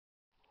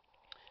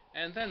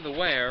And then the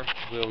wear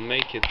will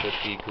make it that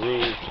the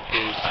groove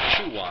is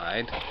too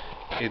wide.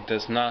 It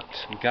does not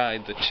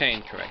guide the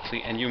chain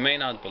correctly, and you may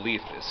not believe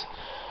this,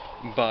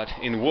 but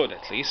in wood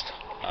at least,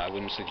 I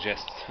wouldn't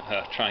suggest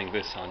trying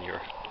this on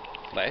your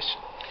flesh,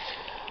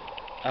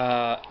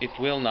 it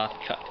will not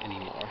cut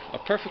anymore. A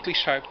perfectly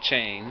sharp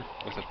chain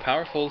with a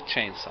powerful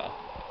chainsaw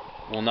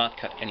will not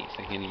cut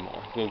anything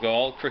anymore. It will go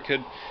all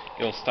crooked,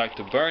 it will start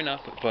to burn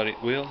up, but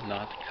it will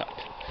not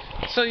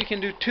cut. So you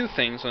can do two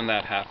things when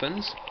that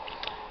happens.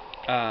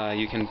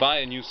 You can buy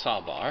a new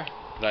sawbar.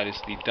 That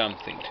is the dumb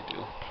thing to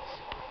do.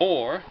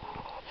 Or,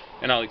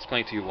 and I'll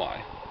explain to you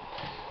why,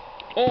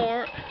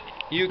 or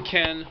you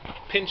can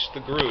pinch the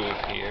groove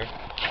here,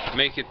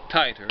 make it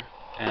tighter,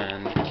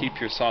 and keep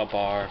your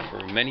sawbar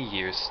for many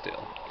years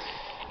still.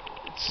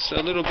 It's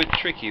a little bit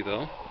tricky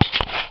though.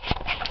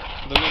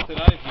 The method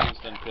I've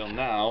used until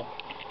now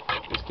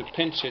is to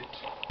pinch it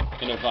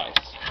in a vise,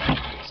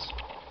 like this.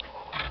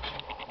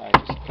 I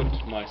just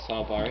put my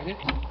sawbar in it,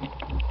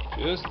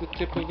 just the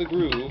tip of the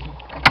groove,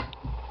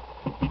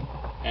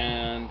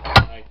 and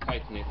I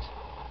tighten it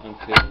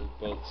until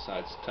both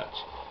sides touch,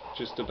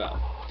 just about.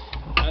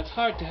 Now it's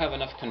hard to have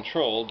enough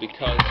control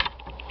because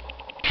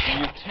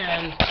you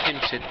can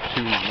pinch it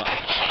too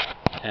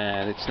much,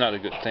 and it's not a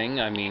good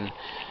thing. I mean,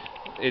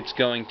 it's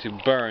going to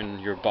burn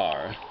your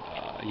bar.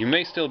 You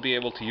may still be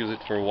able to use it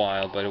for a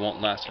while, but it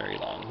won't last very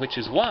long, which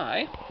is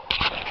why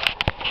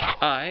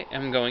I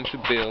am going to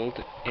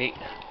build a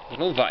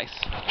little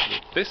vise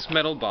with this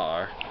metal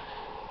bar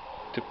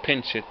to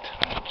pinch it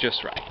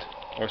just right,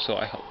 or so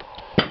I hope.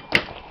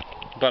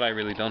 But I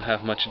really don't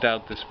have much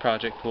doubt this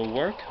project will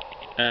work,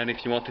 and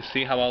if you want to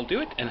see how I'll do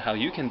it and how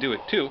you can do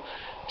it too,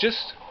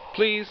 just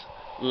please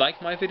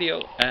like my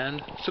video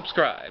and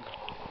subscribe.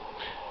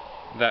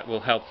 That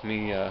will help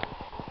me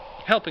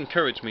help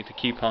encourage me to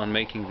keep on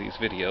making these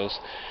videos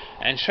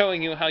and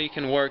showing you how you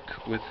can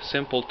work with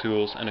simple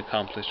tools and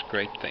accomplish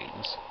great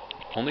things.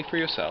 Only for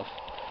yourself,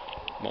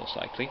 most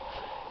likely.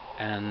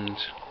 And,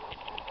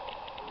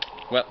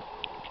 well,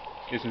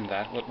 isn't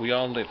that what we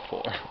all live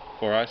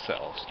for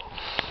ourselves?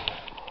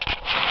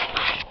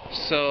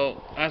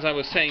 So, as I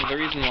was saying, the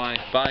reason why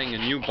buying a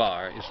new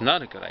bar is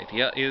not a good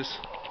idea is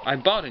I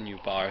bought a new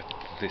bar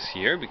this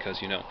year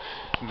because, you know,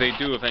 they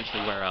do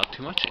eventually wear out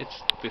too much.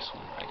 It's this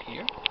one right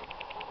here.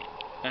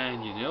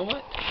 And you know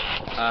what?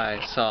 I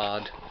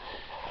sawed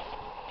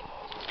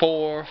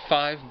 4 or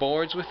 5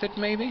 boards with it,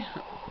 maybe,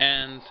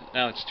 and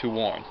now it's too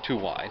worn, too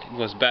wide. It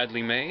was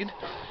badly made,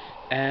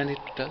 and it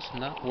does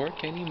not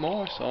work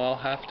anymore, so I'll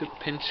have to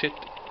pinch it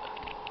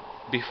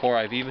before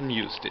I've even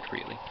used it,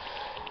 really.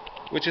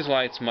 Which is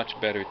why it's much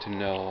better to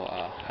know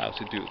how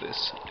to do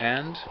this,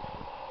 and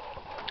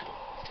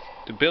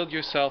to build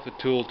yourself a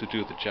tool to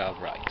do the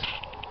job right.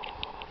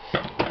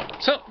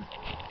 So,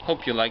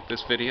 hope you like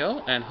this video,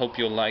 and hope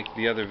you'll like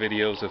the other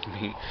videos of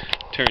me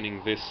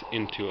turning this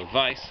into a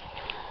vise,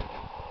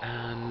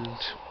 and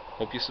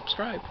hope you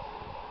subscribe.